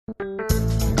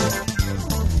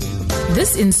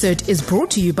This insert is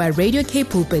brought to you by Radio K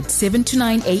Pulpit 7 to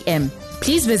 9 a.m.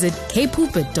 Please visit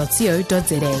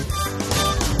kpulpit.co.za.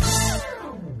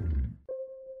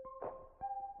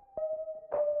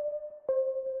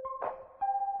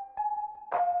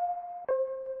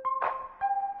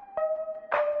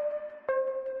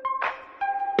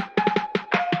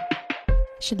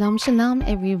 Shalom, shalom,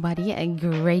 everybody. A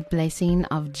great blessing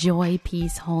of joy,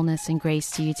 peace, wholeness, and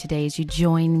grace to you today as you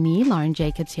join me, Lauren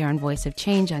Jacobs, here on Voice of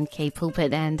Change on K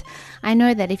Pulpit. And I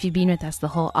know that if you've been with us the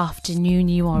whole afternoon,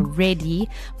 you are ready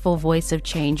for Voice of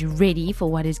Change, ready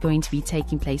for what is going to be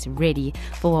taking place, ready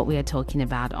for what we are talking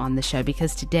about on the show.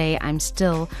 Because today I'm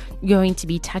still going to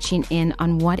be touching in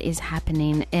on what is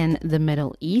happening in the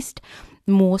Middle East.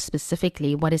 More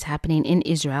specifically, what is happening in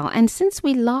Israel. And since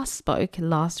we last spoke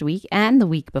last week and the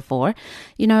week before,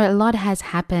 a lot has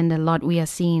happened. We are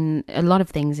seeing a lot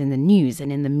of things in the news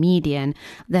and in the media, and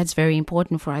that's very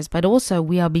important for us. But also,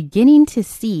 we are beginning to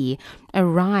see a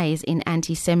rise in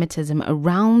anti-Semitism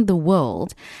around the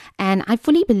world. And I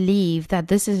fully believe that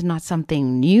this is not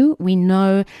something new. We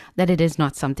know that it is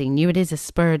not something new. It is a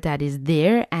spirit that is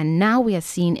there. And now we are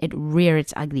seeing it rear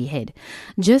its ugly head.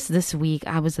 Just this week,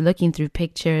 I was looking through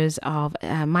pictures of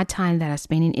my time that I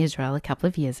spent in Israel a couple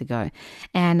of years ago.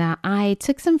 And I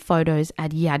took some photos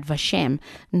at Yad Vashem.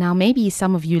 Now, maybe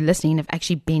some of you listening have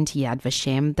actually been to Yad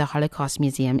Vashem, the Holocaust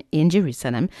Museum in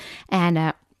Jerusalem.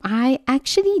 And I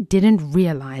actually didn't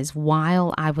realize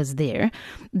while I was there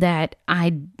that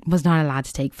I was not allowed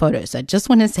to take photos. So I just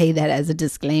want to say that as a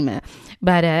disclaimer.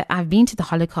 But I've been to the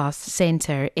Holocaust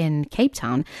Center in Cape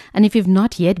Town. And if you've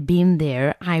not yet been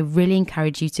there, I really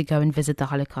encourage you to go and visit the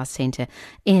Holocaust Center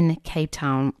in Cape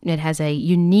Town. It has a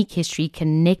unique history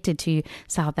connected to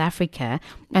South Africa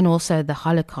and also the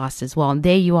Holocaust as well. And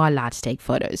there you are allowed to take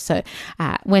photos. So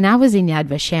when I was in Yad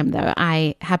Vashem, though,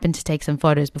 I happened to take some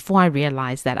photos before I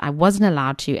realized that I wasn't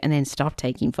allowed to, and then stopped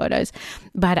taking photos.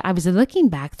 But I was looking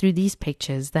back through these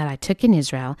pictures that I took in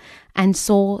Israel and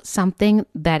saw something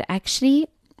that actually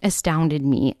astounded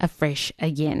me afresh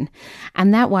again.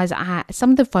 And that was some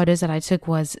of the photos that I took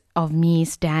was of me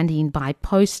standing by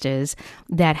posters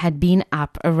that had been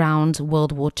up around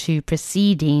World War II,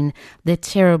 preceding the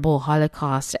terrible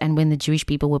Holocaust and when the Jewish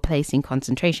people were placed in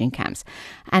concentration camps.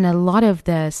 And a lot of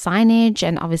the signage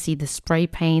and obviously the spray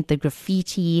paint, the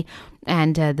graffiti,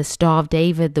 and the Star of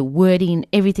David, the wording,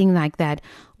 everything like that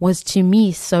was to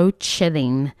me so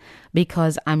chilling,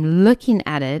 because I'm looking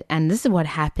at it and this is what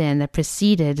happened that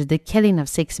preceded the killing of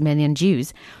 6 million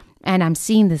Jews. And I'm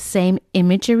seeing the same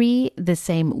imagery, the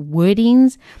same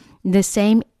wordings, the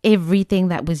same everything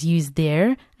that was used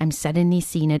there. I'm suddenly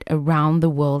seeing it around the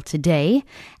world today,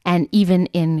 and even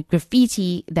in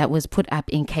graffiti that was put up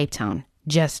in Cape Town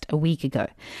just a week ago.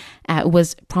 It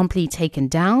was promptly taken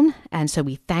down, and so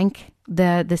we thank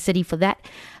the city for that,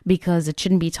 because it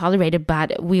shouldn't be tolerated.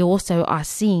 But we also are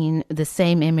seeing the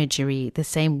same imagery, the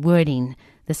same wording,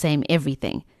 the same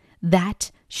everything.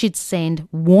 That should send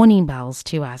warning bells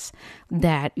to us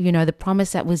that, the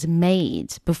promise that was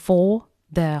made before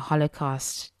the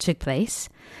Holocaust took place,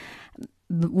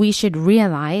 we should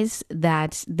realize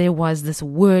that there was this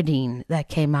wording that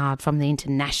came out from the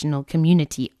international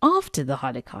community after the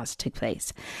Holocaust took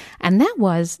place. And that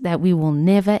was that we will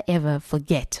never, ever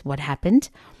forget what happened,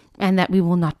 and that we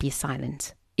will not be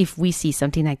silent if we see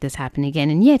something like this happen again.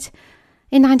 And yet,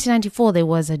 in 1994, there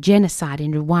was a genocide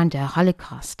in Rwanda, a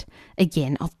Holocaust,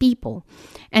 again, of people.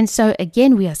 And so,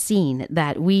 again, we are seeing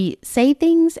that we say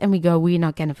things and we go, we're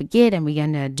not going to forget, and we're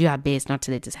going to do our best not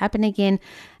to let this happen again.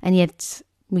 And yet,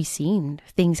 we've seen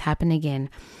things happen again.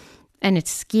 And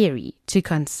it's scary to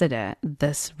consider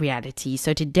this reality.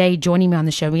 So today, joining me on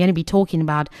the show, we're going to be talking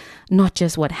about not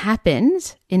just what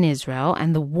happened in Israel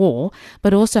and the war,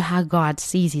 but also how God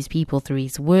sees his people through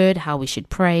his word, how we should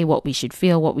pray, what we should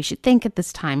feel, what we should think at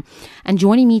this time. And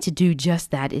joining me to do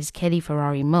just that is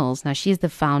Ferrari Mills. Now, she is the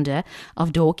founder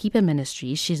of Doorkeeper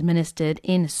Ministries. She's ministered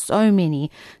in so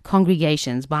many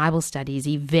congregations, Bible studies,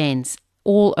 events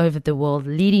all over the world,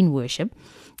 leading worship.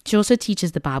 She also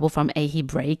teaches the Bible from a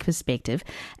Hebraic perspective,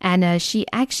 and she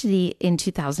actually in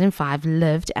 2005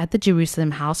 lived at the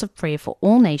Jerusalem House of Prayer for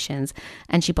All Nations,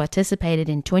 and she participated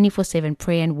in 24/7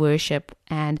 prayer and worship,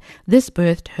 and this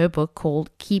birthed her book called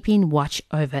Keeping Watch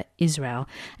Over Israel.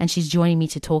 And she's joining me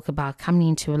to talk about coming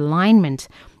into alignment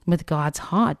with God's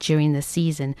heart during this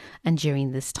season and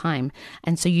during this time.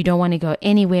 And so you don't want to go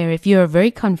anywhere. If you're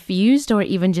very confused or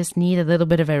even just need a little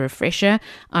bit of a refresher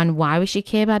on why we should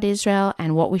care about Israel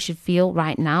and what we should feel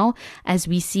right now as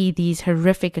we see these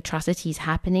horrific atrocities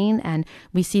happening and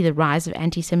we see the rise of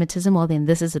anti-Semitism, well, then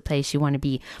this is the place you want to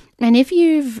be. And if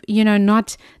you've,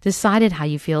 not decided how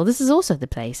you feel, this is also the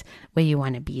place where you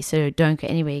want to be. So don't go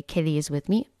anywhere. Kelly is with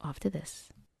me after this.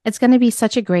 It's going to be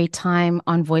such a great time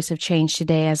on Voice of Change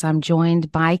today as I'm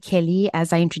joined by Kelly,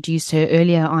 as I introduced her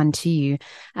earlier on to you.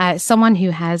 Someone who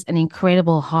has an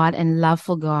incredible heart and love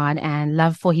for God and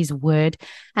love for his word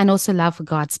and also love for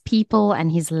God's people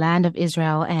and his land of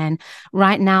Israel. And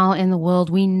right now in the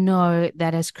world, we know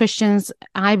that as Christians,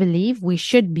 I believe we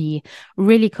should be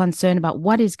really concerned about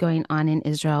what is going on in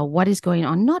Israel, what is going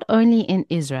on not only in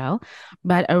Israel,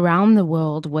 but around the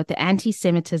world with the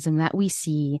anti-Semitism that we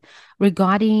see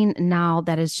regarding now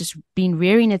that has just been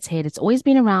rearing its head. It's always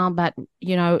been around, but,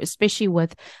 especially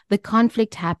with the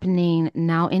conflict happening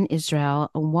now in Israel,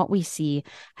 and what we see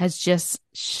has just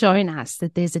shown us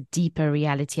that there's a deeper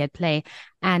reality at play.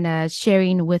 And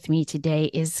sharing with me today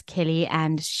is Kelly,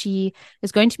 and she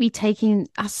is going to be taking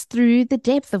us through the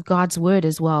depth of God's word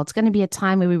as well. It's going to be a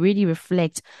time where we really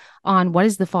reflect on what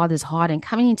is the Father's heart and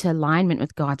coming into alignment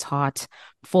with God's heart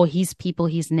for his people,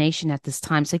 his nation at this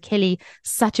time. So Kelly,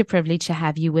 such a privilege to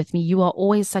have you with me. You are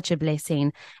always such a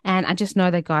blessing. And I just know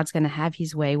that God's going to have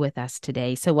his way with us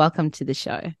today. So welcome to the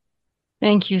show.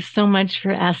 Thank you so much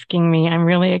for asking me. I'm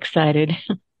really excited.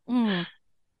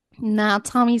 Now,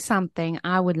 tell me something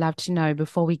I would love to know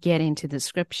before we get into the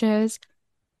scriptures.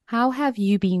 How have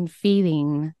you been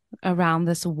feeling around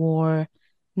this war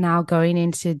now going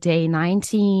into day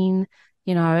 19?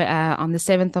 On the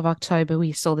 7th of October,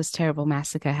 we saw this terrible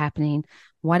massacre happening.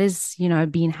 What has,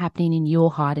 been happening in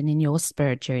your heart and in your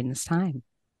spirit during this time?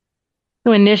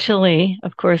 So initially,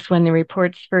 of course, when the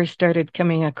reports first started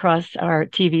coming across our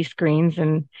TV screens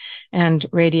and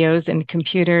radios and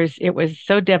computers, it was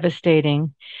so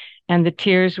devastating, and the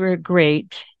tears were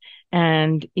great.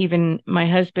 And even my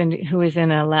husband, who is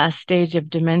in a last stage of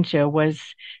dementia, was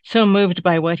so moved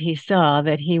by what he saw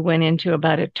that he went into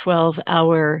about a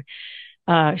 12-hour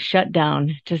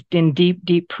shutdown, just in deep,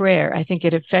 deep prayer. I think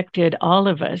it affected all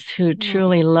of us who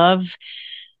truly love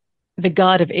the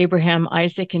God of Abraham,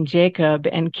 Isaac, and Jacob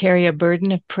and carry a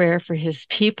burden of prayer for his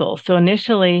people. So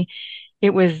initially,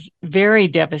 it was very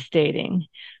devastating.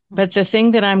 But the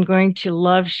thing that I'm going to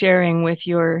love sharing with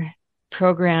your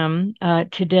program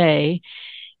today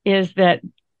is that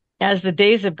as the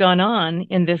days have gone on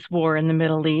in this war in the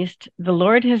Middle East, the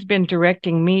Lord has been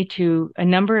directing me to a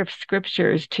number of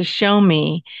scriptures to show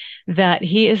me that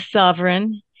he is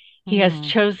sovereign. He has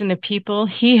chosen a people.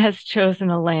 He has chosen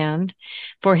a land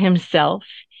for himself.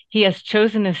 He has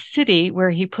chosen a city where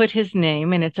he put his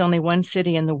name, and it's only one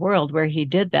city in the world where he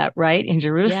did that, right? In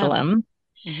Jerusalem.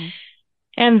 Yeah. Mm-hmm.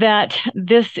 And that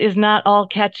this is not all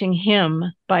catching him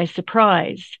by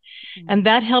surprise. And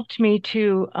that helped me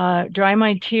to dry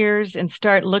my tears and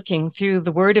start looking through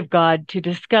the Word of God to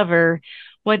discover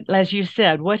what, as you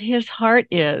said, what his heart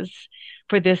is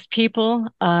for this people,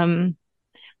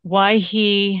 why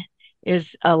he is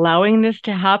allowing this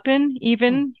to happen,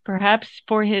 even perhaps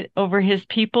over his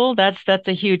people. That's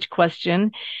a huge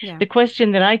question. Yeah. The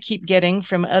question that I keep getting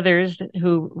from others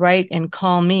who write and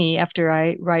call me after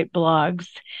I write blogs,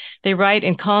 they write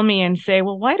and call me and say,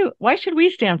 well, why should we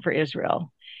stand for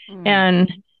Israel? And,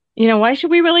 why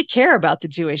should we really care about the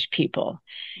Jewish people?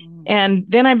 And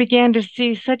then I began to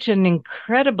see such an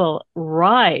incredible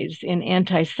rise in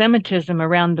anti-Semitism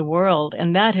around the world.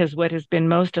 And that is what has been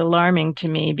most alarming to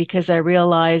me, because I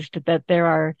realized that there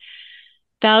are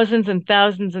thousands and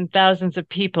thousands and thousands of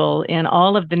people in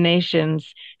all of the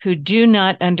nations who do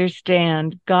not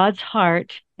understand God's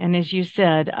heart. And as you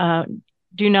said,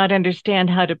 do not understand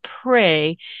how to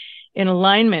pray in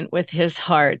alignment with his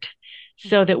heart,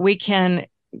 so that we can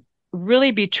really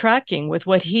be tracking with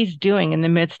what he's doing in the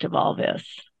midst of all this.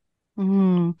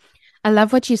 I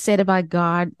love what you said about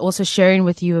God also sharing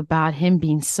with you about him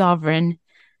being sovereign.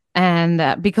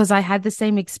 And because I had the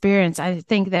same experience, I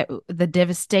think that the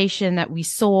devastation that we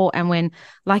saw, and when,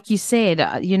 like you said,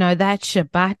 that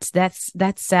Shabbat,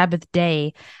 that Sabbath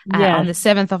day on the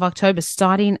 7th of October,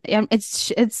 starting,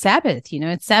 it's Sabbath,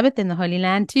 it's Sabbath in the Holy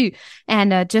Land too.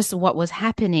 And just what was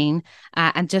happening,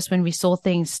 and just when we saw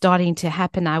things starting to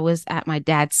happen, I was at my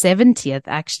dad's 70th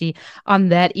actually on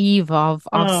that eve of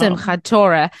Simchat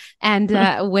Torah,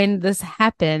 and when this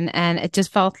happened, and it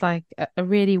just felt like a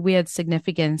really weird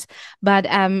significance. But,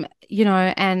 and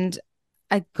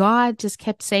God just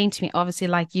kept saying to me, obviously,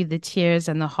 like you, the tears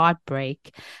and the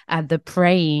heartbreak, the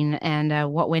praying,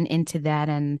 and what went into that,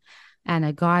 and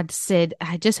God said,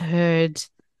 I just heard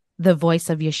the voice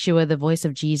of Yeshua, the voice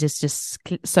of Jesus, just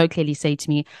so clearly say to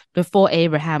me, before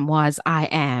Abraham was, I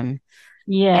am.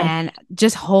 Yes. And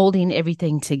just holding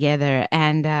everything together.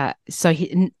 And so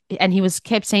he was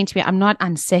kept saying to me, I'm not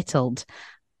unsettled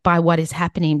by what is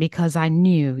happening, because I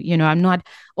knew, I'm not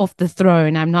off the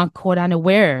throne. I'm not caught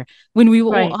unaware. When we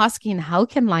were all Right. asking, how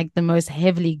can like the most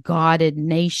heavily guarded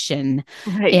nation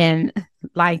Right. in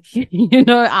like,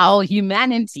 our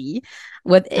humanity,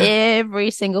 with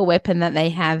every single weapon that they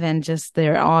have and just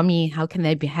their army, how can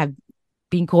they have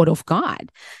been caught off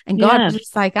guard? And God was Yes.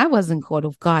 just like, I wasn't caught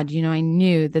off guard. I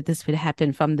knew that this would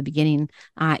happen from the beginning,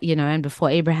 and before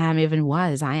Abraham even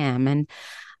was, I am. And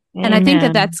I think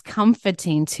that Amen. that's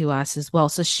comforting to us as well.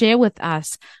 So share with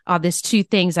us, there's two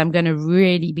things I'm going to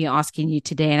really be asking you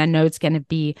today. And I know it's going to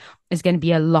be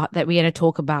a lot that we're going to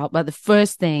talk about. But the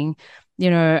first thing,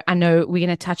 I know we're going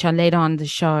to touch on later on the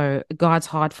show, God's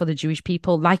heart for the Jewish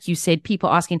people. Like you said, people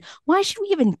asking, why should we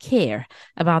even care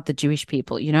about the Jewish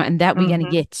people? And that we're going to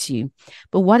Mm-hmm. get to.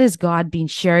 But what has God been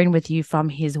sharing with you from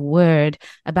his word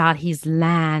about his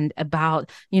land,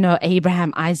 about,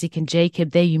 Abraham, Isaac, and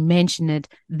Jacob? There you mentioned it,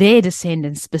 their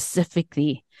descendants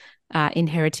specifically.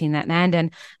 Inheriting that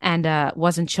land, and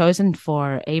wasn't chosen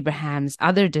for Abraham's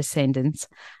other descendants.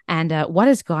 And what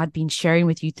has God been sharing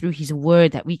with you through his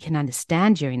word that we can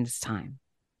understand during this time?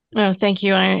 Oh, thank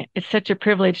you. It's such a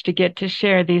privilege to get to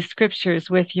share these scriptures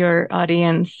with your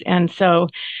audience. And so,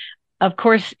 of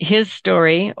course, his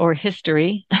story or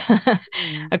history,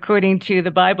 according to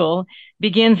the Bible,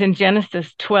 begins in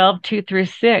Genesis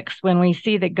 12:2-6, when we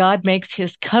see that God makes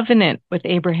his covenant with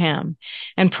Abraham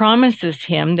and promises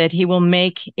him that he will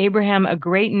make Abraham a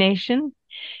great nation,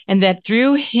 and that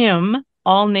through him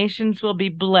all nations will be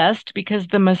blessed, because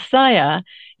the Messiah,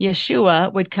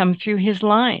 Yeshua, would come through his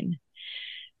line.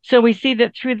 So we see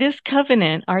that through this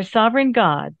covenant, our sovereign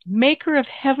God, maker of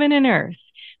heaven and earth,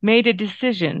 made a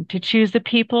decision to choose a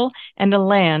people and a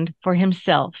land for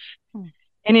himself.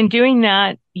 And in doing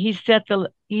that, he set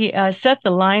the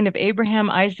line of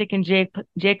Abraham, Isaac, and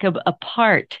Jacob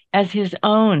apart as his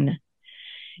own.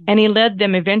 And he led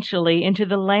them eventually into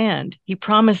the land he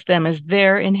promised them as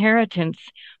their inheritance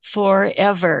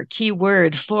forever. Key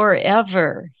word,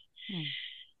 forever.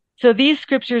 So these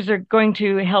scriptures are going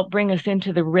to help bring us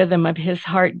into the rhythm of his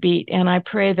heartbeat. And I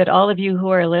pray that all of you who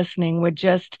are listening would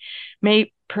just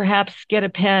perhaps get a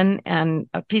pen and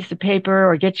a piece of paper,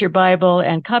 or get your Bible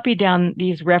and copy down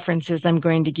these references I'm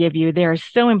going to give you. They are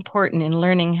so important in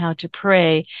learning how to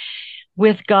pray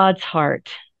with God's heart.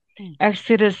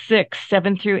 Exodus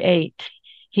 6:7-8.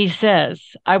 He says,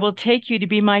 I will take you to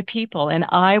be my people, and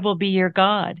I will be your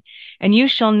God. And you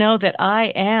shall know that I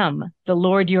am the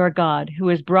Lord your God, who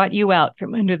has brought you out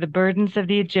from under the burdens of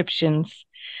the Egyptians.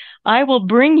 I will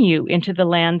bring you into the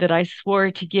land that I swore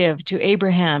to give to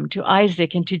Abraham, to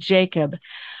Isaac, and to Jacob.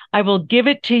 I will give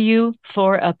it to you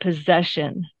for a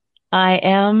possession. I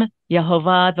am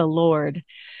Jehovah the Lord.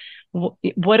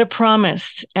 What a promise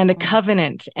and a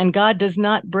covenant. And God does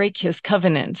not break his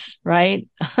covenants, right?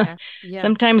 Yeah.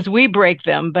 Sometimes we break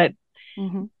them, but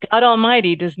God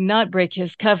Almighty does not break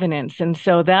his covenants. And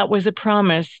so that was a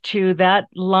promise to that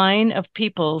line of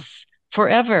peoples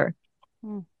forever.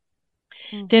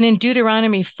 Then in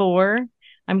Deuteronomy 4,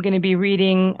 I'm going to be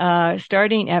reading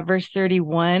starting at verse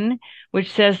 31,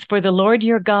 which says, For the Lord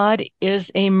your God is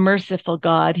a merciful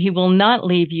God. He will not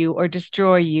leave you or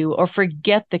destroy you or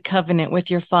forget the covenant with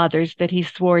your fathers that he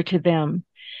swore to them.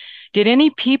 Did any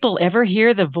people ever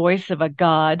hear the voice of a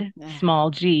God,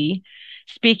 small g,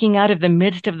 speaking out of the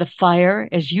midst of the fire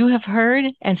as you have heard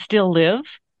and still live?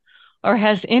 Or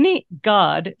has any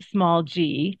God, small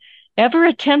g, ever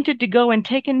attempted to go and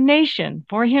take a nation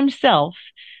for himself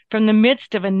from the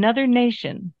midst of another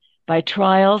nation, by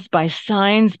trials, by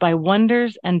signs, by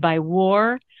wonders, and by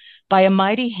war, by a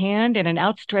mighty hand and an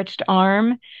outstretched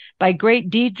arm, by great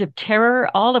deeds of terror,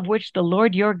 all of which the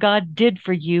Lord your God did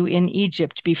for you in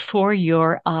Egypt before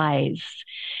your eyes?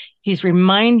 He's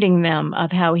reminding them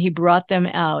of how he brought them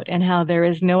out and how there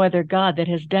is no other God that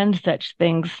has done such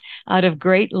things out of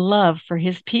great love for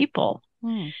his people.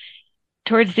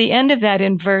 Towards the end of that,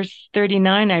 in verse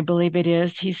 39, I believe it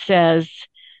is, he says,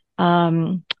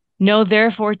 know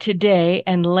therefore today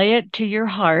and lay it to your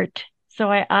heart.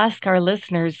 So I ask our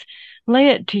listeners, lay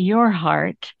it to your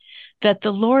heart that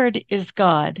the Lord is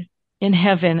God in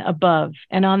heaven above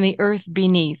and on the earth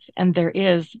beneath, and there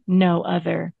is no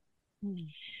other.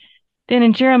 Then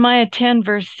in Jeremiah 10,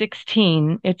 verse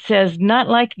 16, it says, Not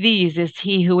like these is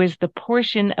he who is the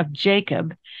portion of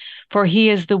Jacob, for he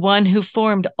is the one who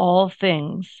formed all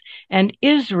things, and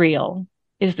Israel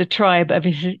is the tribe of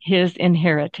his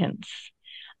inheritance.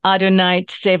 Adonai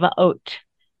Tsevaot,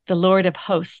 the Lord of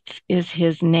hosts, is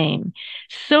his name.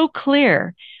 So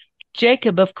clear.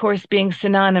 Jacob, of course, being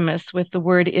synonymous with the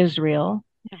word Israel,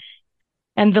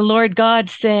 and the Lord God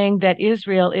saying that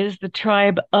Israel is the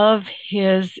tribe of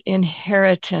his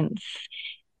inheritance.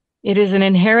 It is an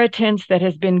inheritance that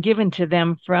has been given to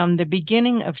them from the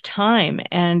beginning of time,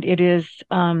 and it is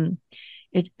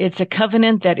it's a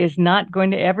covenant that is not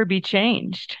going to ever be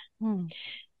changed.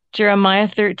 Jeremiah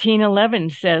 13:11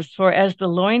 says, "For as the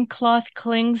loincloth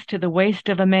clings to the waist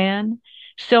of a man,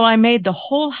 so I made the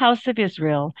whole house of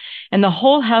Israel and the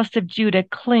whole house of Judah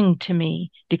cling to me,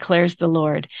 declares the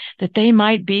Lord, that they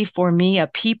might be for me a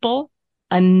people,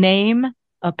 a name,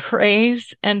 a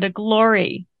praise, and a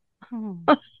glory."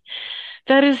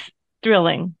 That is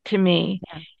thrilling to me,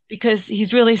 because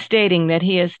he's really stating that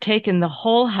he has taken the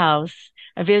whole house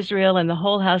of Israel and the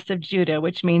whole house of Judah,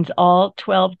 which means all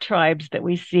 12 tribes that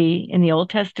we see in the Old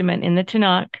Testament in the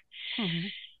Tanakh.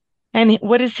 And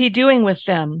what is he doing with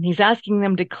them? He's asking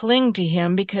them to cling to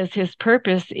him because his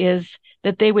purpose is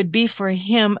that they would be for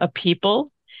him a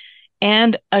people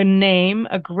and a name,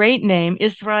 a great name,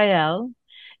 Israel,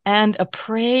 and a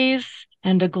praise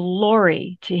and a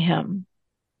glory to him.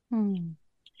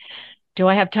 Do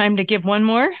I have time to give one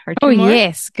more or two more? Oh,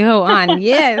 yes. Go on.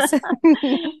 Yes.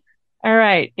 All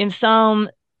right. In Psalm,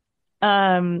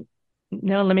 no,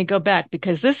 let me go back,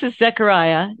 because this is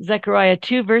Zechariah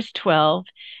 2, verse 12.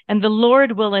 "And the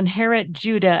Lord will inherit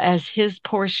Judah as his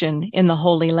portion in the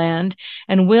Holy Land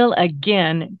and will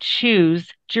again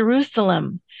choose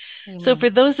Jerusalem." Amen. So for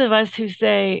those of us who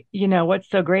say, what's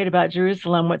so great about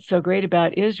Jerusalem? What's so great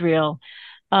about Israel?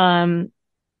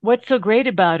 What's so great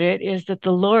about it is that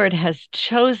the Lord has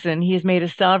chosen, he's made a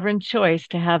sovereign choice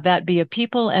to have that be a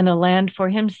people and a land for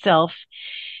himself.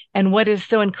 And what is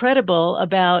so incredible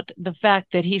about the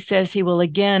fact that he says he will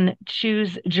again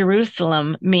choose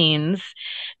Jerusalem means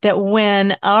that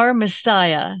when our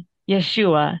Messiah,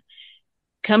 Yeshua,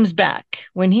 comes back,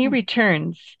 when he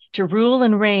returns to rule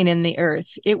and reign in the earth,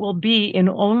 it will be in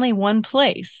only one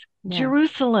place,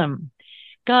 Jerusalem.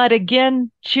 God again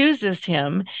chooses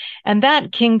him, and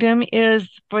that kingdom is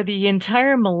for the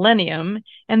entire millennium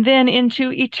and then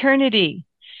into eternity.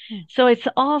 So it's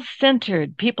all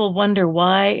centered. People wonder,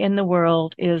 why in the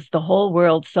world is the whole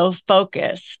world so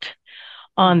focused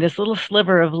on this little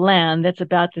sliver of land that's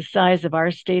about the size of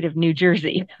our state of New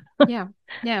Jersey? Yeah.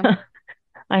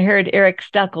 I heard Eric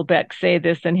Stackelbeck say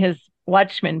this in his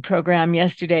Watchmen program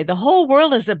yesterday. The whole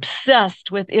world is obsessed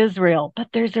with Israel, but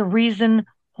there's a reason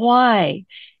why.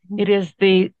 It's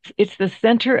the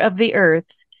center of the earth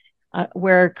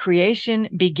where creation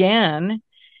began,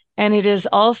 and it is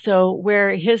also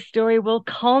where his story will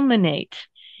culminate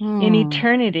in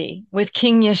eternity with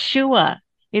King Yeshua.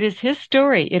 It is his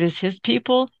story. It is his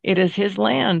people. It is his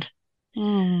land.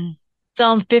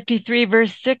 Psalm 53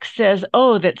 verse 6 says,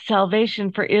 "Oh, that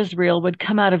salvation for Israel would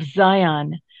come out of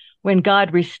Zion. When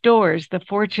God restores the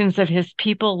fortunes of his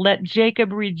people, let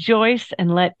Jacob rejoice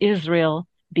and let Israel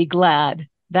be glad."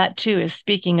 That too is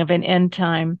speaking of an end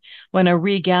time when a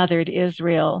regathered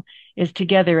Israel is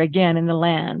together again in the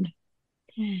land.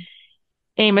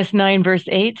 Amos 9 verse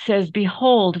 8 says,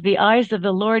 "Behold, the eyes of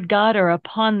the Lord God are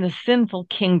upon the sinful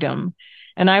kingdom,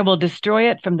 and I will destroy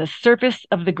it from the surface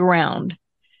of the ground,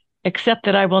 except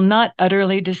that I will not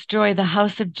utterly destroy the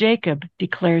house of Jacob,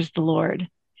 declares the Lord."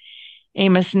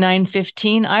 Amos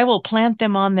 9:15, "I will plant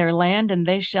them on their land, and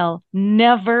they shall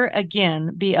never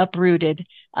again be uprooted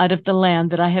out of the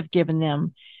land that I have given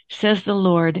them, says the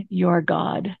Lord your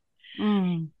God."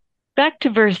 Back to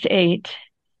verse 8,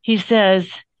 he says,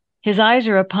 his eyes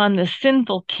are upon the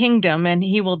sinful kingdom, and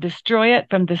he will destroy it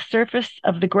from the surface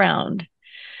of the ground.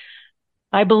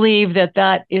 I believe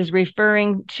that is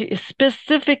referring to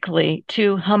specifically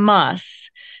to Hamas,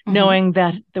 knowing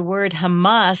that the word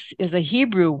Hamas is a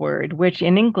Hebrew word, which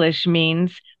in English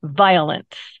means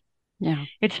violence. Yeah.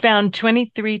 It's found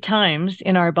 23 times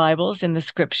in our Bibles, in the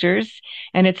scriptures,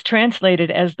 and it's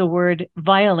translated as the word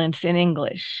violence in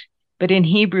English. But in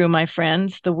Hebrew, my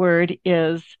friends, the word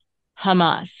is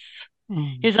Hamas.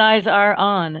 His eyes are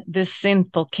on this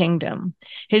sinful kingdom.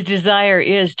 His desire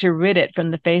is to rid it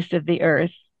from the face of the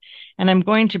earth. And I'm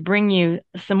going to bring you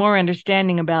some more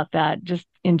understanding about that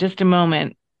in just a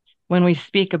moment, when we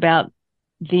speak about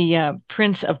the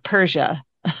Prince of Persia.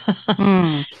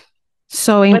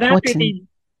 So important.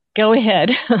 Go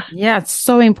ahead. Yeah, it's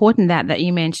so important that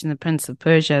you mentioned the Prince of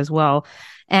Persia as well.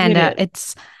 And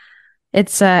it's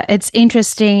It's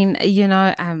interesting,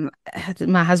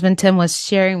 my husband Tim was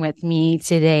sharing with me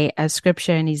today a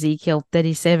scripture in Ezekiel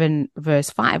 37 verse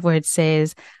 5 where it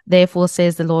says, "Therefore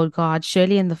says the Lord God,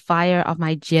 surely in the fire of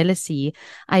my jealousy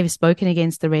I have spoken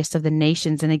against the rest of the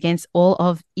nations and against all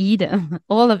of Edom,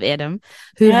 all of Edom,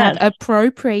 who have Yes.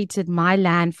 appropriated my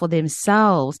land for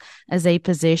themselves as a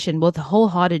possession with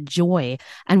wholehearted joy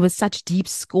and with such deep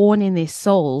scorn in their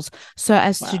souls, so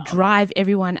as to Wow. drive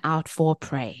everyone out for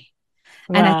prey."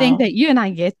 And I think Wow. that you and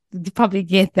I probably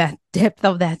get that depth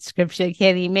of that scripture,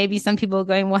 Kelly. Maybe some people are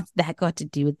going, what's that got to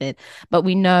do with it? But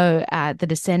we know the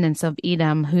descendants of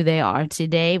Edom, who they are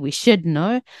today. We should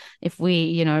know if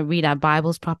we, read our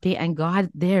Bibles properly. And God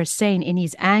there is saying in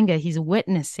his anger, he's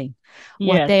witnessing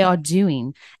what Yes. they are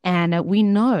doing. And we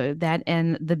know that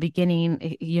in the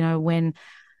beginning, when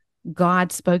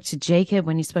God spoke to Jacob,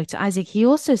 when he spoke to Isaac, he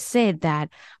also said that,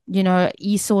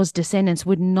 Esau's descendants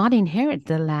would not inherit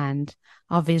the land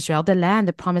of Israel,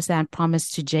 the promised land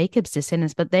promised to Jacob's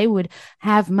descendants, but they would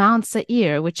have Mount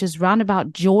Seir, which is round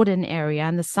about Jordan area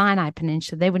and the Sinai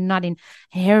Peninsula. They would not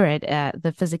inherit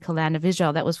the physical land of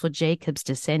Israel. That was for Jacob's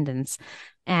descendants.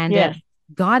 And Yes.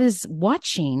 God is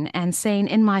watching and saying,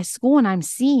 in my scorn, I'm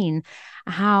seeing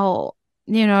how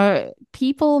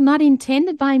people not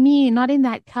intended by me, not in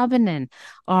that covenant,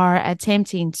 are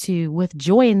attempting to, with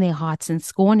joy in their hearts and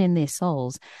scorn in their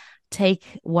souls,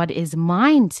 take what is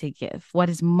mine to give, what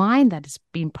is mine that has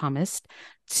been promised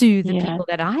to the Yes. people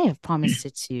that I have promised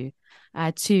it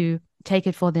to take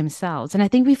it for themselves. And I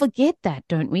think we forget that,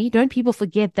 don't we? Don't people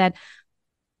forget that,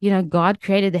 God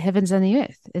created the heavens and the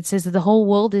earth. It says that the whole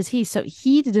world is He. So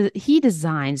He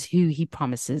designs who He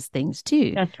promises things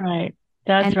to. That's right.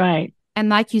 That's And right. and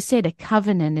like you said, a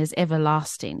covenant is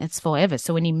everlasting. It's forever.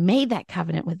 So when He made that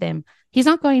covenant with them, He's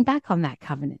not going back on that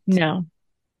covenant. No,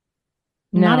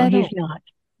 Not no, at he's all. not.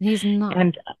 He's not.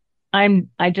 And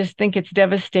I just think it's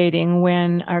devastating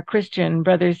when our Christian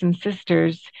brothers and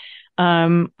sisters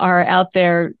are out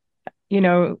there, you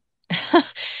know,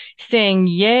 saying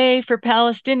yay for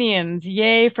Palestinians,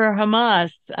 yay for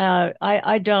Hamas.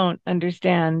 I don't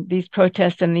understand these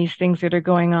protests and these things that are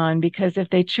going on, because if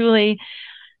they truly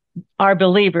are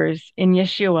believers in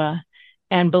Yeshua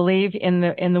and believe in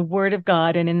the word of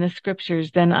God and in the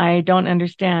scriptures, then I don't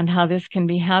understand how this can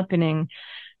be happening.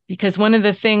 Because one of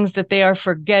the things that they are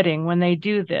forgetting when they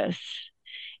do this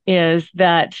is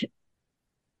that,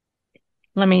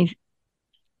 let me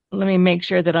make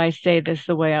sure that I say this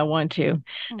the way I want to.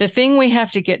 The thing we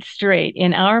have to get straight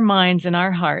in our minds and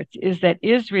our hearts is that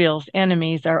Israel's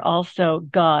enemies are also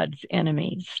God's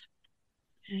enemies.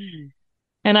 Mm.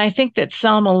 And I think that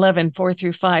Psalm 11,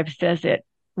 4-5 says it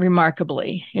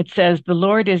remarkably. It says, "The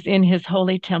Lord is in his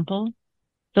holy temple.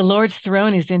 The Lord's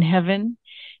throne is in heaven.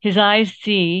 His eyes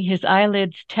see, his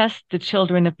eyelids test the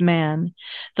children of man.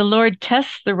 The Lord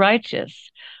tests the righteous,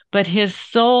 but his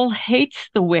soul hates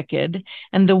the wicked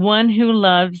and the one who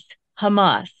loves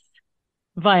Hamas,"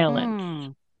 violence.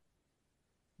 Mm.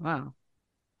 Wow.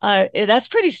 That's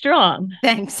pretty strong.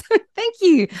 Thanks. Thank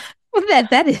you. Well,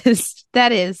 that is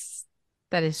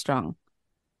strong.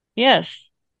 Yes.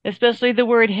 Especially the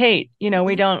word hate.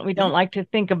 We don't like to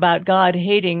think about God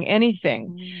hating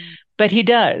anything, Mm. but he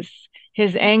does.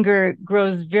 His anger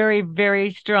grows very,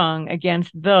 very strong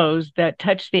against those that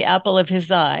touch the apple of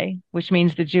his eye, which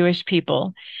means the Jewish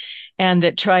people, and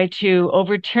that try to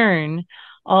overturn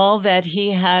all that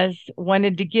he has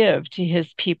wanted to give to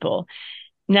his people.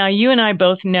 Now, you and I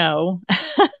both know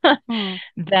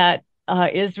that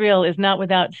Israel is not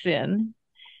without sin,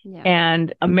 Yeah.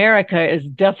 and America is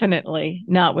definitely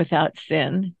not without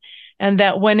sin, and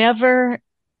that whenever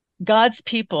God's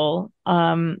people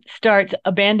start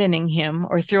abandoning him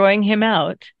or throwing him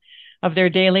out of their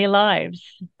daily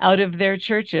lives, out of their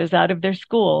churches, out of their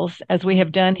schools, as we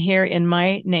have done here in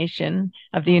my nation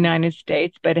of the United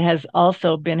States, but it has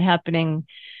also been happening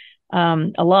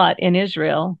a lot in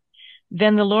Israel,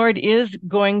 then the Lord is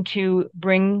going to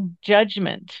bring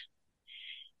judgment,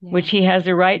 which he has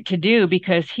a right to do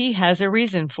because he has a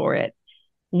reason for it.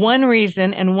 One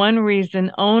reason and one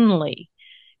reason only: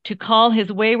 to call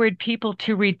his wayward people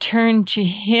to return to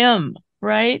him,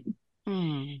 right?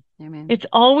 Amen. It's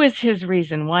always his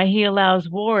reason why he allows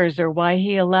wars or why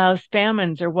he allows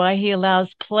famines or why he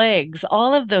allows plagues.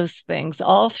 All of those things,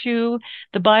 all through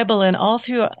the Bible and all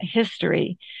through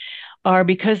history, are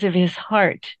because of his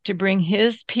heart to bring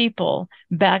his people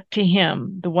back to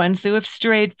him, the ones who have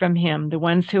strayed from him, the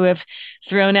ones who have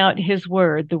thrown out his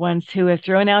word, the ones who have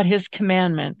thrown out his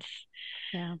commandments.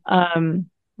 Yeah.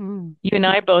 You and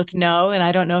I both know, and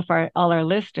I don't know if all our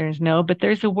listeners know, but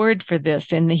there's a word for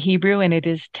this in the Hebrew, and it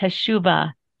is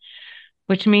teshuvah,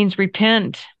 which means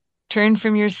repent, Turn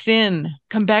from your sin.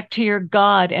 Come back to your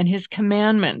God and his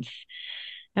commandments.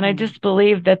 And I just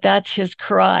believe that that's his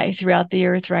cry throughout the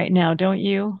earth right now, don't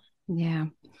you? Yeah,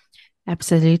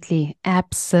 absolutely.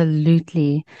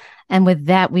 Absolutely. And with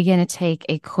that, we're going to take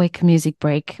a quick music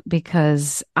break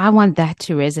because I want that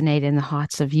to resonate in the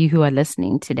hearts of you who are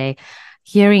listening today,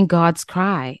 hearing God's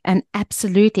cry. And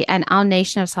absolutely. And our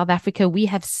nation of South Africa, we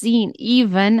have seen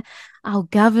even our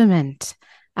government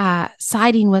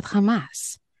siding with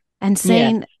Hamas and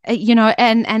saying,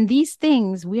 and these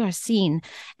things we are seeing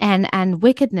and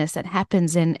wickedness that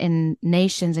happens in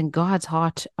nations, and God's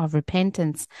heart of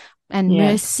repentance and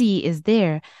mercy is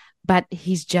there, but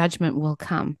his judgment will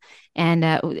come. And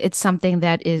it's something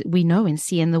that we know and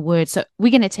see in the word. So we're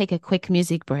going to take a quick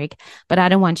music break, but I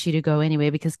don't want you to go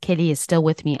anywhere because Kelly is still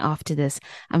with me after this.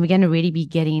 And we're going to really be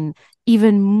getting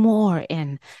even more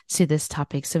into this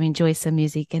topic. So enjoy some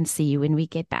music and see you when we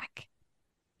get back.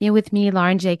 You're with me,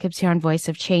 Lauren Jacobs, here on Voice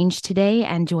of Change today,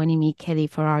 and joining me, Kelly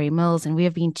Ferrari Mills. And we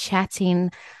have been chatting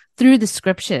through the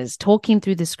scriptures, talking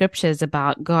through the scriptures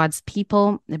about God's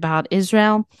people, about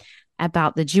Israel,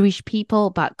 about the Jewish people,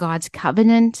 about God's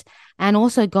covenant, and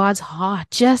also God's heart,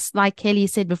 just like Kelly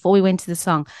said before we went to the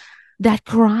song, that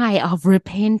cry of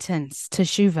repentance,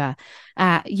 teshuvah,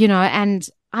 and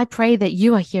I pray that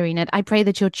you are hearing it. I pray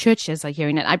that your churches are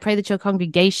hearing it. I pray that your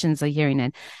congregations are hearing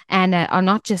it and are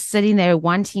not just sitting there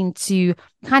wanting to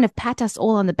kind of pat us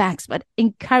all on the backs, but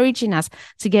encouraging us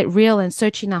to get real and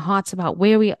searching our hearts about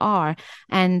where we are.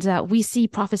 And we see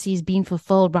prophecies being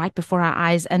fulfilled right before our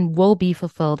eyes and will be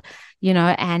fulfilled,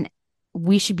 and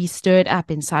we should be stirred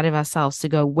up inside of ourselves to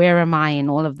go, where am I in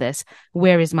all of this?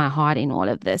 Where is my heart in all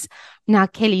of this? Now,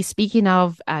 Kelly, speaking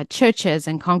of churches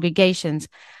and congregations,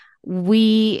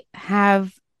 we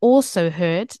have also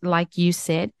heard, like you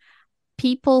said,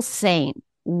 people saying,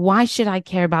 why should I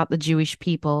care about the Jewish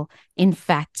people? In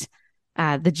fact,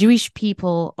 the Jewish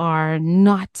people are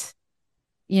not,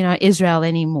 Israel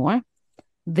anymore.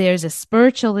 There's a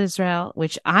spiritual Israel,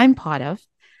 which I'm part of.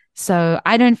 So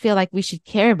I don't feel like we should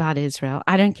care about Israel.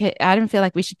 I don't feel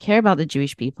like we should care about the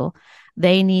Jewish people.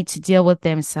 They need to deal with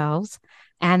themselves.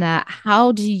 And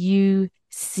how do you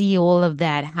see all of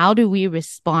that? How do we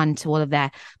respond to all of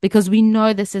that? Because we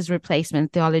know this is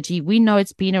replacement theology. We know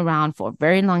it's been around for a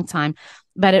very long time,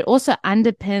 but it also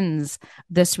underpins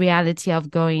this reality of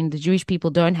the Jewish people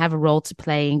don't have a role to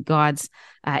play in God's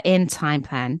end time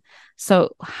plan.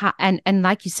 So, and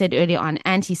like you said earlier on,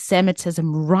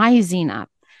 anti-Semitism rising up.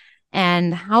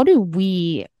 And how do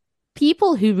we,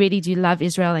 people who really do love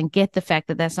Israel and get the fact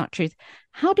that that's not truth,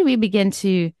 how do we begin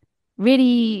to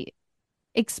really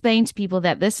explain to people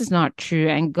that this is not true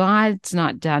and God's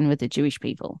not done with the Jewish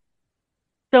people?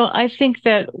 So I think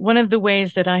that one of the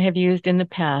ways that I have used in the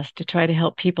past to try to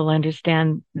help people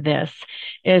understand this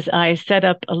is I set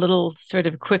up a little sort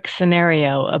of quick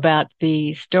scenario about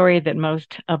the story that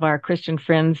most of our Christian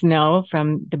friends know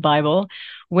from the Bible,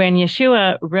 when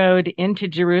Yeshua rode into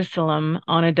Jerusalem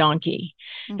on a donkey.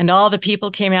 And all the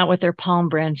people came out with their palm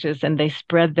branches and they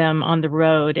spread them on the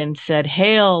road and said,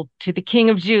 "Hail to the King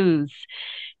of Jews."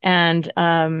 And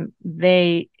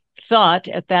they thought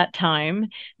at that time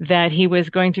that he was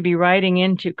going to be riding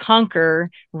in to conquer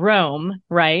Rome,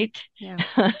 right? Yeah.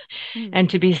 And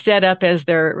to be set up as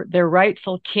their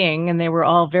rightful king. And they were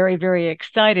all very, very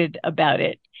excited about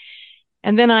it.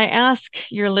 And then I ask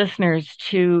your listeners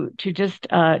to just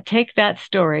take that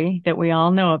story that we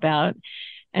all know about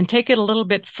and take it a little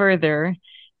bit further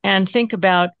and think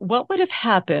about what would have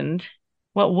happened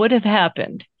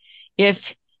if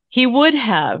he would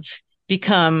have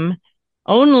become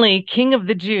only King of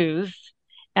the Jews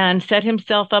and set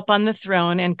himself up on the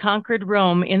throne and conquered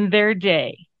Rome in their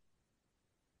day.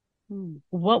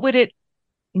 What would it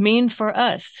mean for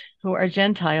us who are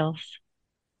Gentiles?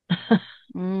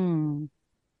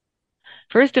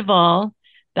 First of all,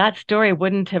 that story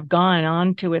wouldn't have gone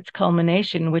on to its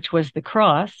culmination, which was the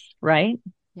cross, right?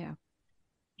 Yeah.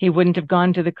 He wouldn't have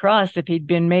gone to the cross if he'd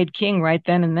been made king right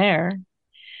then and there.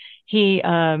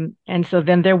 And so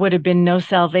then there would have been no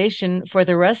salvation for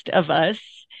the rest of us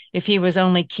if he was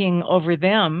only king over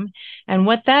them. And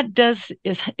what that does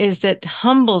is it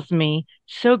humbles me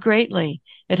so greatly.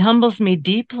 It humbles me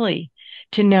deeply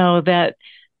to know that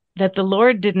the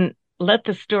Lord didn't let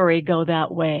the story go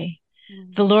that way.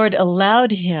 The Lord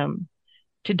allowed him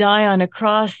to die on a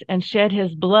cross and shed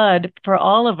his blood for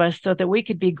all of us so that we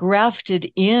could be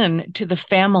grafted in to the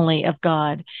family of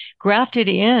God, grafted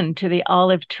in to the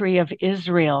olive tree of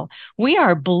Israel. We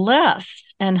are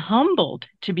blessed and humbled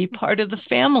to be part of the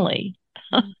family.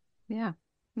 Yeah.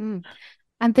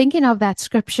 I'm thinking of that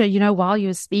scripture, while you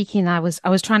were speaking, I was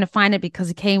trying to find it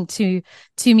because it came to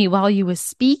me while you were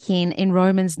speaking in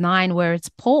Romans 9, where it's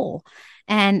Paul.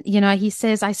 And, he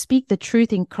says, I speak the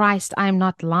truth in Christ. I am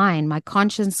not lying. My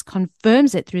conscience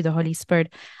confirms it through the Holy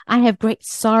Spirit. I have great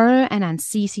sorrow and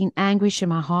unceasing anguish in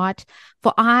my heart,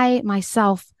 for I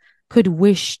myself could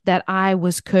wish that I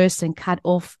was cursed and cut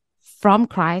off from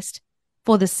Christ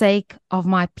for the sake of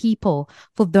my people,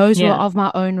 for those who are of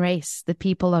my own race, the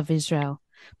people of Israel.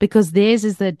 Because theirs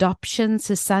is the adoption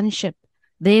to sonship.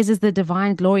 Theirs is the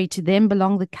divine glory. To them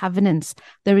belong the covenants,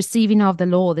 the receiving of the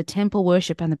law, the temple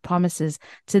worship, and the promises.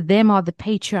 To them are the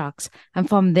patriarchs, and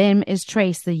from them is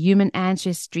traced the human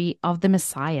ancestry of the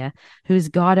Messiah, who is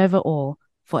God over all,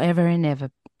 forever and ever.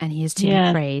 And he is to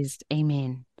be praised.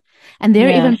 Amen. And there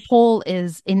even Paul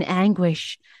is in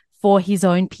anguish for his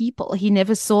own people. He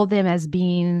never saw them as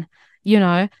being,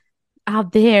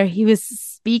 out there. He was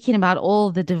speaking about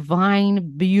all the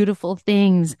divine, beautiful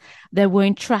things that were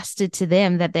entrusted to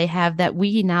them, that they have, that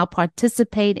we now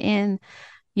participate in,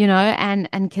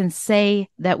 and can say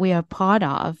that we are part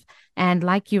of. And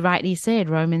like you rightly said,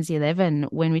 Romans 11,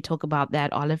 when we talk about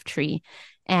that olive tree.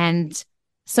 And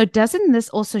so doesn't this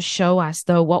also show us,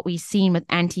 though, what we've seen with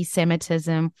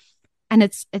anti-Semitism? And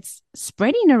it's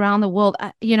spreading around the world,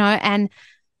 and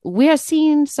we are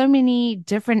seeing so many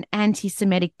different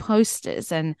anti-Semitic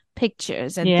posters and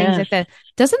pictures and things like that.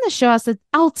 Doesn't this show us that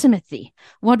ultimately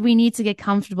what we need to get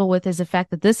comfortable with is the fact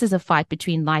that this is a fight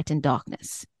between light and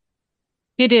darkness?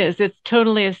 It is. It's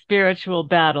totally a spiritual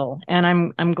battle. And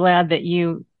I'm glad that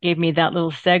you gave me that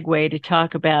little segue to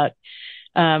talk about,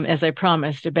 as I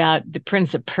promised, about the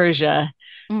Prince of Persia.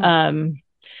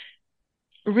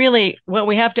 Really, what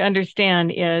we have to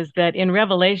understand is that in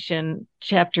Revelation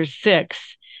chapter 6,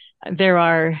 there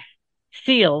are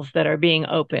seals that are being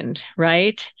opened,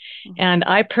 right? And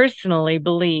I personally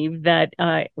believe that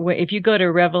if you go to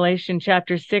Revelation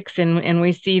chapter 6 and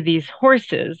we see these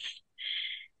horses,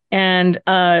 and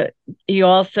you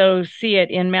also see it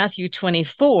in Matthew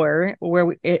 24,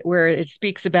 where it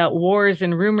speaks about wars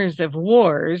and rumors of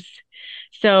wars.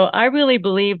 So I really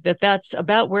believe that that's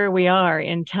about where we are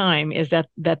in time, is that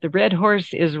the red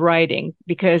horse is riding,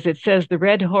 because it says the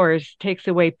red horse takes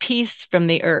away peace from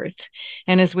the earth.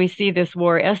 And as we see this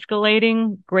war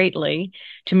escalating greatly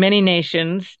to many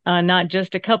nations, not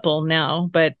just a couple now,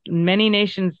 but many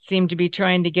nations seem to be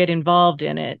trying to get involved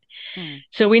in it.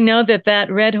 So we know that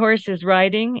red horse is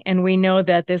riding, and we know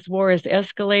that this war is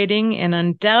escalating and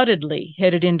undoubtedly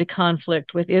headed into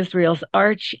conflict with Israel's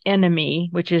arch enemy,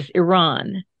 which is Iran.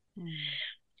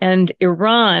 And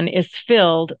Iran is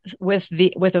filled with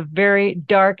a very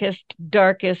darkest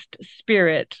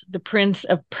spirit, the Prince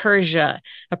of Persia,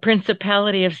 a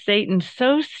principality of Satan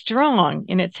so strong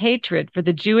in its hatred for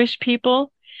the Jewish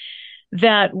people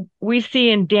that we see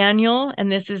in Daniel, and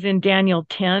this is in Daniel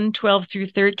 10, 12 through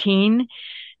 13,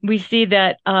 we see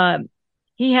that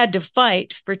he had to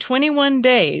fight for 21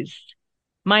 days.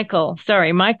 Michael,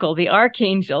 the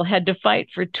archangel, had to fight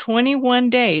for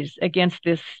 21 days against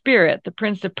this spirit, the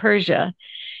Prince of Persia,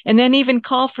 and then even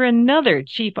call for another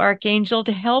chief archangel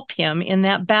to help him in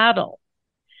that battle.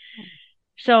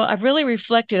 So I've really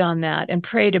reflected on that and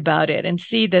prayed about it, and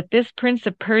see that this Prince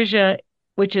of Persia,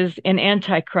 which is an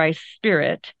antichrist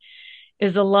spirit,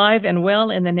 is alive and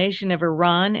well in the nation of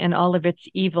Iran and all of its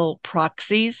evil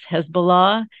proxies,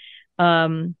 Hezbollah,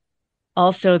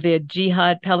 also the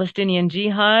jihad, Palestinian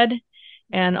jihad,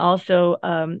 and also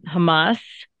Hamas,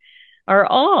 are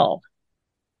all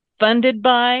funded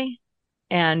by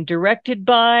and directed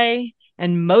by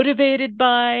and motivated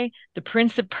by the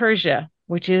Prince of Persia,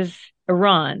 which is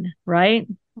Iran, right?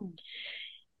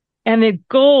 And the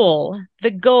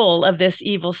goal of this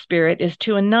evil spirit is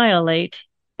to annihilate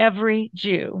every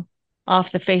Jew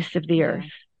off the face of the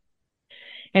earth.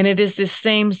 And it is this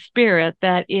same spirit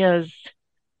that is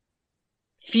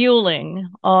fueling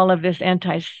all of this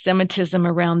anti-Semitism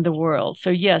around the world. So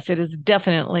yes, it is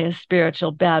definitely a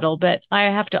spiritual battle, but I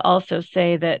have to also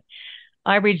say that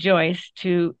I rejoice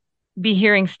to be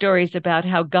hearing stories about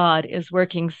how God is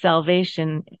working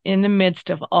salvation in the midst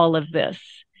of all of this.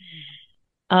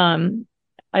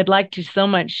 I'd like to so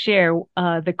much share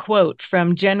the quote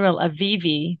from General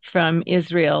Avivi from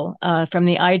Israel, from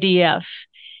the IDF.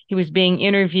 He was being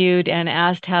interviewed and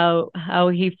asked how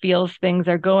he feels things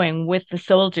are going with the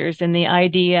soldiers in the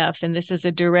IDF. And this is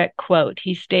a direct quote.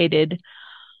 He stated,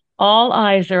 "All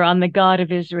eyes are on the God of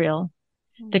Israel.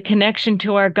 The connection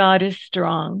to our God is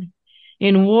strong.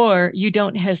 In war, you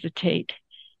don't hesitate.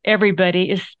 Everybody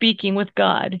is speaking with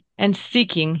God and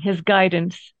seeking his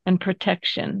guidance and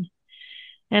protection."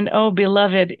 And oh,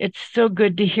 beloved, it's so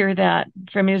good to hear that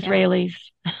from Yeah. Israelis.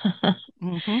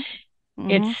 Mm-hmm.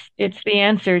 It's Mm-hmm. it's the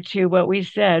answer to what we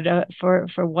said for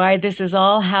why this is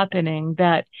all happening.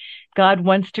 That God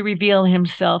wants to reveal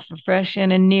Himself afresh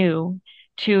and anew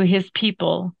to His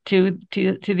people, to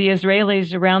the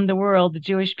Israelis around the world, the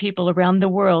Jewish people around the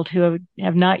world who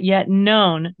have not yet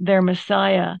known their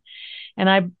Messiah. And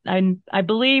I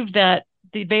believe that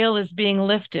the veil is being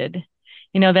lifted.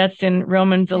 That's in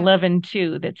Romans Yeah.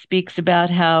 11:2, that speaks about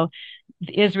how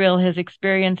Israel has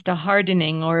experienced a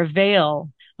hardening or a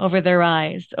veil over their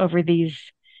eyes over these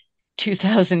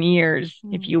 2000 years,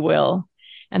 if Mm. you will.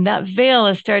 And that veil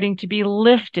is starting to be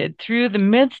lifted through the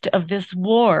midst of this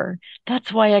war.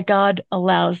 That's why God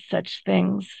allows such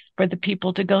things for the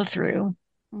people to go through.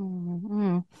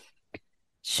 Mm-hmm.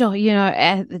 Sure,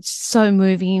 it's so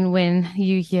moving when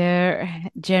you hear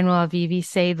General Avivi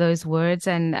say those words,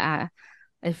 and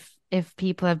if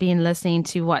people have been listening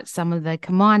to what some of the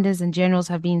commanders and generals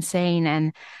have been saying,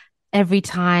 and every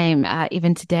time,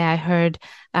 even today, I heard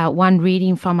one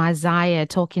reading from Isaiah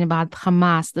talking about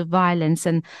Hamas, the violence,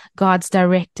 and God's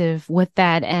directive with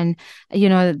that. And,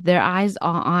 their eyes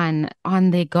are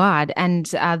on their God. And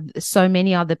so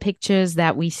many of the pictures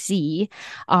that we see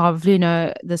of,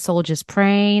 the soldiers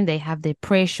praying, they have their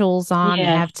prayer shawls on, they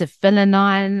Yes, have tefillin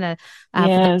on. For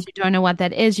yes, those who don't know what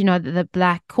that is, the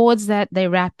black cords that they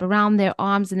wrap around their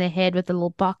arms and their head with a little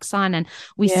box on. And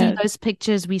we see yes. those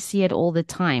pictures, we see it all the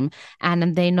time,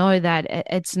 and they know that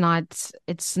it's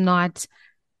not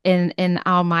in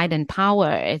our might and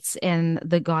power, it's in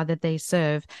the God that they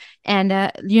serve. And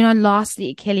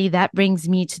lastly, Kelly, that brings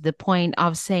me to the point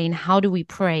of saying, how do we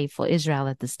pray for Israel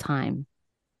at this time?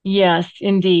 Yes,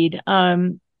 indeed.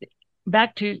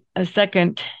 Back to a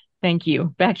second, thank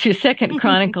you. Back to Second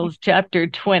Chronicles chapter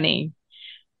 20,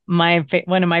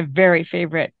 one of my very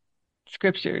favorite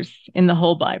scriptures in the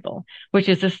whole Bible, which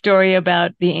is a story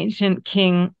about the ancient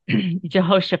king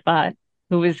Jehoshaphat,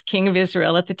 who was king of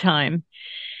Israel at the time.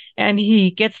 And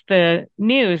he gets the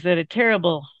news that a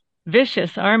terrible,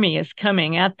 vicious army is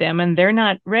coming at them, and they're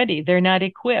not ready. They're not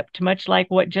equipped, much like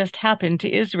what just happened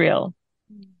to Israel.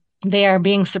 They are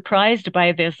being surprised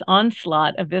by this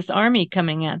onslaught of this army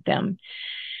coming at them.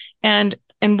 And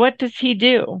what does he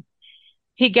do?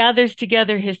 He gathers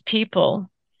together his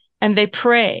people and they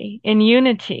pray in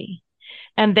unity.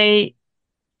 And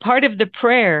part of the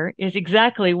prayer is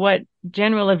exactly what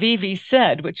General Avivi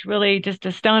said, which really just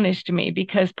astonished me,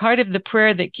 because part of the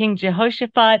prayer that King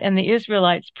Jehoshaphat and the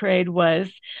Israelites prayed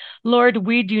was, Lord,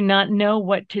 we do not know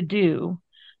what to do,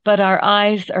 but our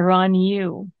eyes are on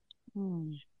you.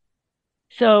 Mm.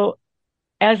 So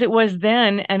as it was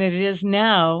then and it is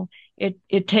now,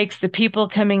 it takes the people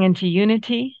coming into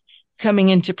unity, coming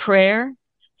into prayer,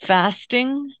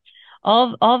 fasting,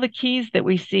 all the keys that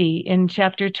we see in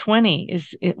chapter 20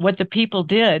 is what the people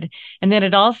did. And then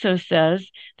it also says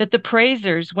that the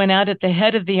praisers went out at the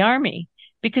head of the army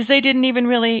because they didn't even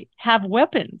really have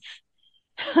weapons.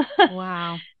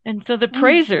 Wow. And so the Mm.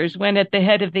 praisers went at the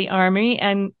head of the army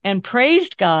and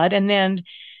praised God, and then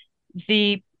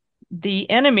the the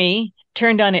enemy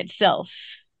turned on itself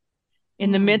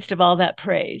in the Mm. midst of all that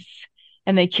praise,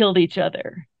 and they killed each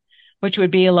other, which would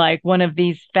be like one of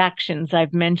these factions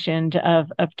I've mentioned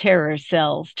of terror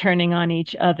cells turning on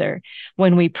each other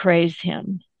when we praise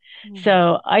him. Mm.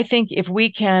 So I think if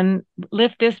we can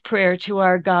lift this prayer to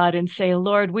our God and say,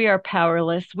 Lord, we are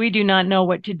powerless. We do not know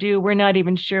what to do. We're not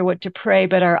even sure what to pray,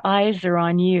 but our eyes are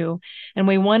on you. And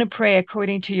we want to pray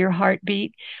according to your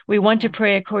heartbeat. We want to Yeah.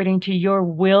 pray according to your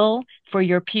will for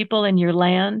your people and your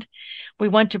land. We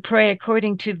want to pray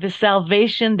according to the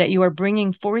salvation that you are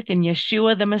bringing forth in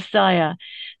Yeshua the Messiah,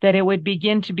 that it would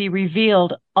begin to be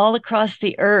revealed all across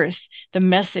the earth, the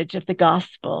message of the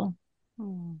gospel.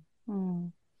 Mm.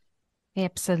 Mm.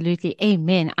 Absolutely.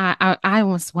 Amen. I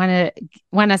almost want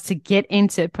us to get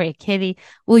into prayer. Kelly,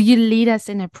 will you lead us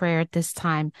in a prayer at this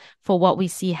time for what we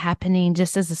see happening,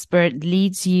 just as the Spirit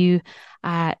leads you?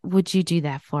 Would you do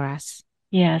that for us?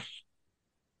 Yes.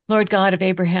 Lord God of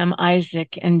Abraham,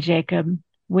 Isaac, and Jacob,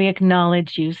 we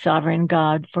acknowledge you, sovereign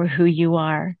God, for who you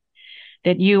are,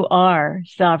 that you are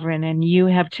sovereign and you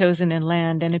have chosen a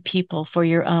land and a people for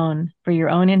your own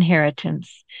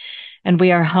inheritance. And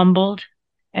we are humbled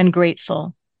and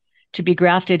grateful to be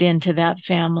grafted into that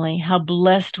family. How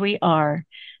blessed we are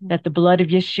that the blood of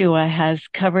Yeshua has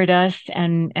covered us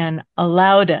and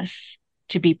allowed us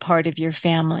to be part of your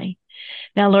family.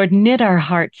 Now, Lord, knit our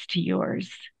hearts to yours.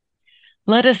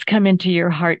 Let us come into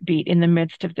your heartbeat in the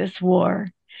midst of this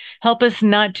war. Help us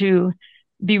not to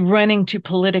be running to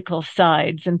political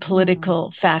sides and Mm.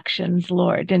 political factions,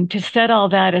 Lord, and to set all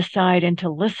that aside and to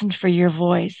listen for your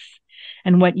voice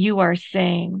and what you are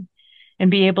saying, and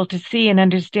be able to see and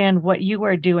understand what you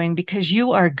are doing, because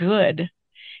you are good.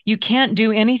 You can't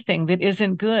do anything that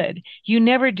isn't good. You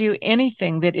never do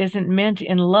anything that isn't meant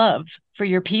in love for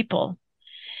your people.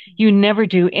 You never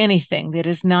do anything that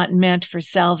is not meant for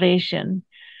salvation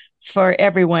for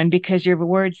everyone, because your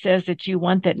word says that you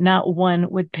want that not one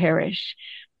would perish.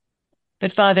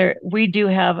 But Father, we do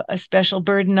have a special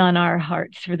burden on our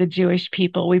hearts for the Jewish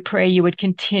people. We pray you would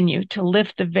continue to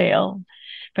lift the veil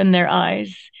from their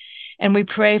eyes. And we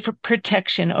pray for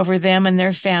protection over them and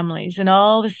their families and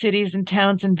all the cities and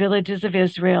towns and villages of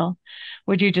Israel.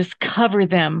 Would you just cover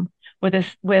them with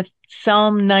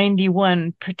Psalm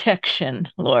 91 protection,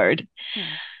 Lord?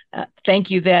 Thank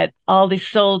you that all the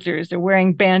soldiers are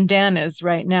wearing bandanas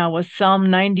right now with Psalm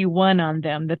 91 on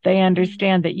them, that they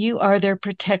understand that you are their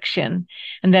protection,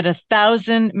 and that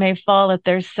 1,000 may fall at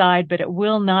their side, but it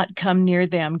will not come near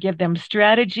them. Give them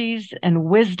strategies and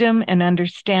wisdom and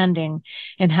understanding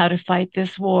in how to fight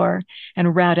this war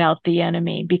and rout out the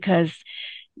enemy, because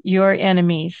your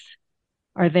enemies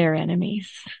are their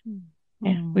enemies.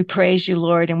 And we praise you,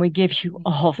 Lord, and we give you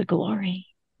all the glory.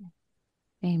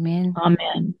 Amen.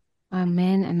 Amen.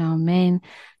 Amen and amen.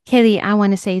 Kelly, I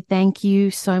want to say thank you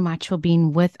so much for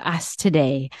being with us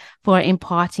today, for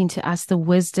imparting to us the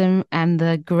wisdom and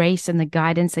the grace and the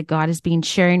guidance that God has been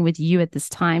sharing with you at this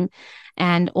time,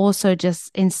 and also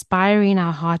just inspiring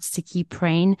our hearts to keep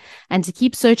praying and to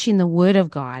keep searching the Word of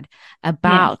God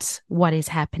about what is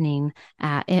happening,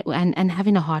 and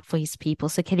having a heart for His people.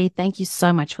 So Kelly, thank you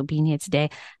so much for being here today,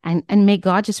 and may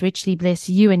God just richly bless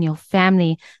you and your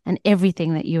family and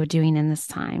everything that you're doing in this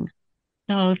time.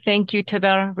 Oh, thank you,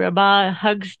 Tada Rabah.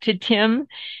 Hugs to Tim,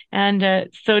 and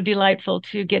so delightful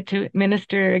to get to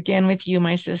minister again with you,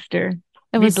 my sister.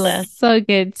 It was blessed. So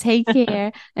good. Take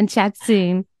care and chat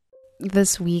soon.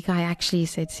 This week, I actually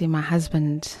said to my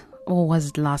husband, or was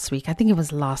it last week? I think it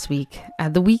was last week.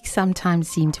 The weeks sometimes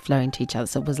seem to flow into each other.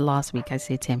 So it was last week I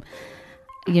said to him,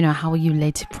 how are you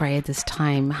led to pray at this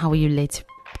time? How are you led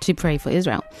to pray for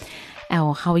Israel?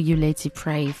 Or how are you led to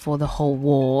pray for the whole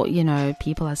war?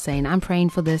 People are saying, I'm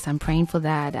praying for this, I'm praying for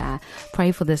that,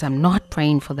 pray for this, I'm not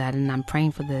praying for that, and I'm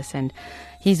praying for this. And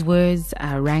his words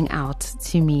rang out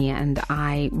to me, and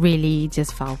I really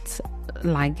just felt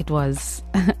like it was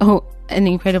an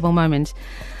incredible moment.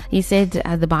 He said,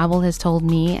 the Bible has told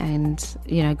me,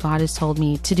 and, God has told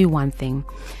me to do one thing.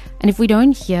 And if we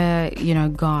don't hear,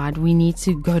 God, we need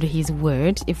to go to His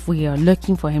Word. If we are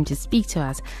looking for Him to speak to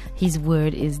us, His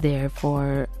Word is there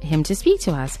for Him to speak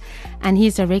to us. And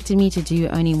He's directed me to do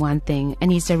only one thing.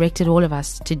 And He's directed all of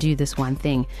us to do this one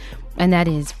thing. And that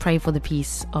is pray for the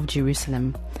peace of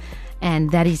Jerusalem.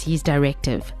 And that is His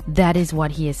directive. That is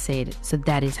what He has said. So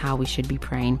that is how we should be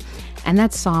praying. And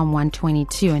that's Psalm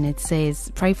 122. And it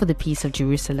says, pray for the peace of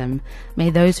Jerusalem. May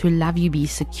those who love you be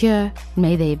secure.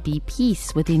 May there be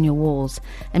peace within your walls.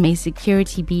 And may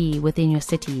security be within your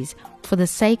cities. For the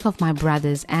sake of my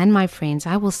brothers and my friends,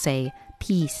 I will say,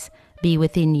 peace be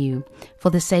within you. For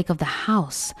the sake of the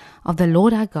house of the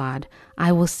Lord our God,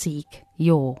 I will seek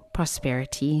your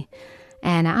prosperity.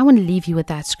 And I want to leave you with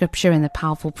that scripture and the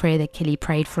powerful prayer that Kelly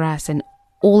prayed for us, and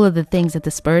all of the things that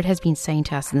the Spirit has been saying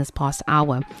to us in this past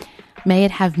hour. May it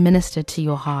have ministered to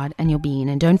your heart and your being.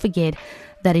 And don't forget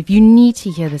that if you need to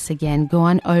hear this again, go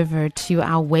on over to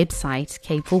our website,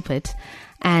 K Pulpit,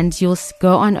 and you'll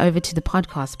go on over to the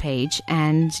podcast page,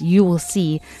 and you will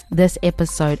see this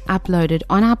episode uploaded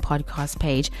on our podcast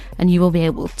page, and you will be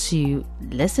able to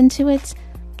listen to it,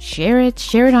 share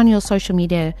it on your social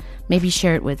media. Maybe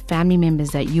share it with family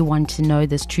members that you want to know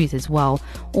this truth as well,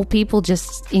 or people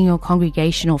just in your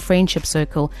congregation or friendship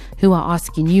circle who are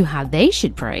asking you how they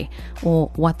should pray, or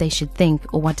what they should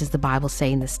think, or what does the Bible say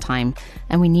in this time.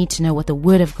 And we need to know what the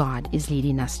Word of God is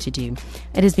leading us to do.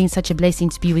 It has been such a blessing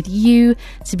to be with you,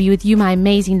 my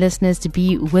amazing listeners, to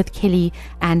be with Kelly,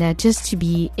 and just to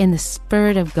be in the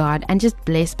Spirit of God, and just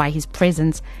blessed by His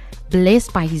presence,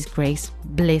 blessed by His grace,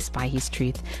 blessed by His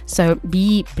truth. So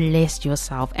be blessed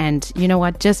yourself, and you know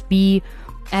what, just be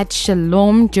at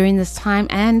Shalom during this time.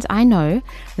 And I know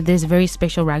that there's a very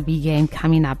special rugby game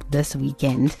coming up this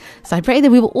weekend, so I pray that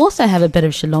we will also have a bit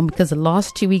of Shalom, because the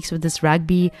last 2 weeks with this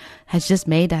rugby has just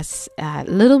made us a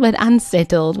little bit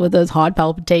unsettled with those heart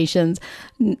palpitations,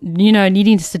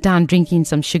 needing to sit down drinking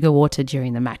some sugar water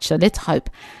during the match. So let's hope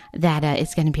that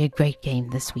it's going to be a great game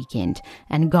this weekend,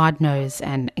 and God knows,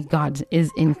 and God is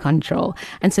in control.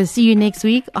 And so see you next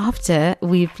week after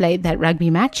we've played that rugby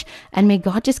match, and may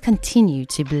God just continue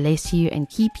to bless you and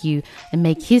keep you, and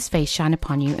make His face shine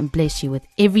upon you, and bless you with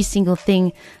every single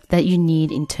thing that you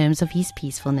need in terms of His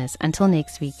peacefulness. Until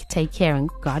next week, take care and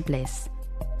God bless.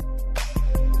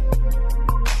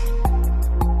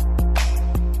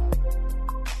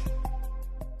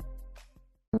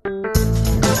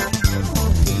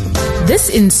 This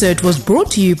insert was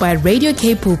brought to you by Radio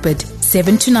K Pulpit,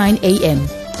 7 to 9 a.m.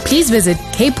 Please visit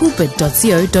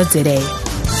kpulpit.co.za.